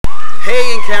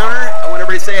Hey, Encounter. I want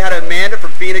everybody to say hi to Amanda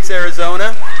from Phoenix,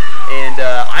 Arizona. And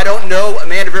I don't know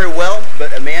Amanda very well,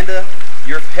 but Amanda,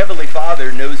 your Heavenly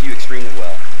Father knows you extremely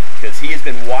well because He has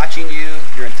been watching you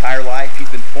your entire life. He's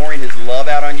been pouring His love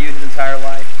out on you His entire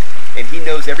life. And He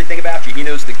knows everything about you. He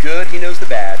knows the good, He knows the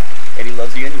bad, and He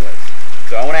loves you anyways.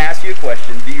 So I want to ask you a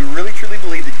question. Do you really truly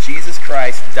believe that Jesus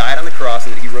Christ died on the cross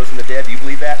and that He rose from the dead? Do you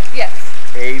believe that? Yes.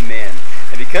 Amen.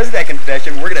 And because of that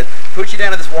confession, we're going to put you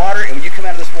down in this water, and when you come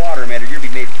out of this water, Amanda, you're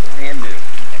going to be made brand new.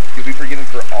 You'll be forgiven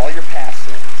for all your past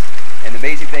sins. And the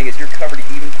amazing thing is you're covered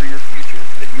even for your future,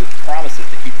 that He has promises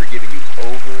to keep forgiving you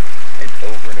over and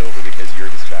over and over because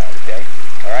you're His child, okay?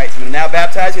 All right, so I'm going to now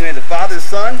baptize you in the name of the Father, the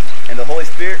Son, and the Holy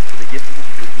Spirit.